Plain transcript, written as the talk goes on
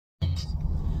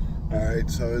Alright,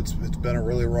 so it's been a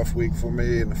really rough week for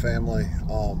me and the family.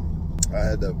 I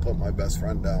had to put my best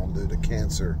friend down due to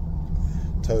cancer.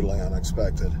 Totally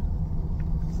unexpected.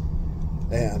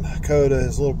 And Coda,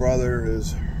 his little brother,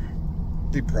 is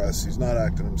depressed. He's not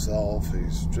acting himself.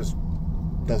 He's just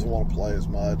doesn't want to play as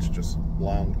much, just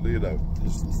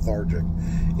just lethargic.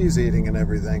 He's eating and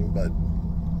everything, but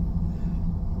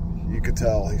you could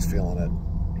tell he's feeling it.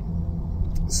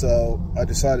 So I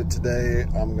decided today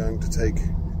I'm going to take,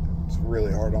 it's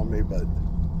really hard on me, but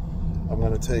I'm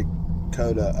going to take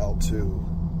Coda out to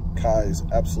Kai's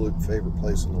absolute favorite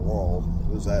place in the world,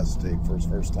 his Aztec, for his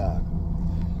first time.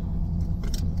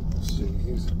 Let's see,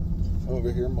 he's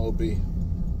over here, Moby.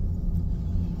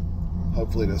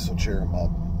 Hopefully this will cheer him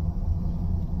up.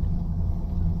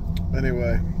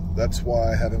 Anyway, that's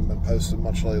why I haven't been posting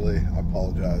much lately. I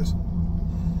apologize.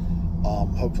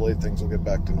 Hopefully things will get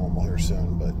back to normal here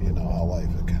soon, but you know how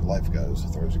life goes. It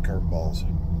throws you curveballs.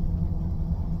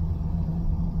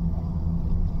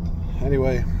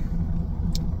 Anyway,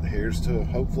 here's to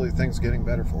hopefully things getting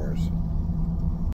better for us.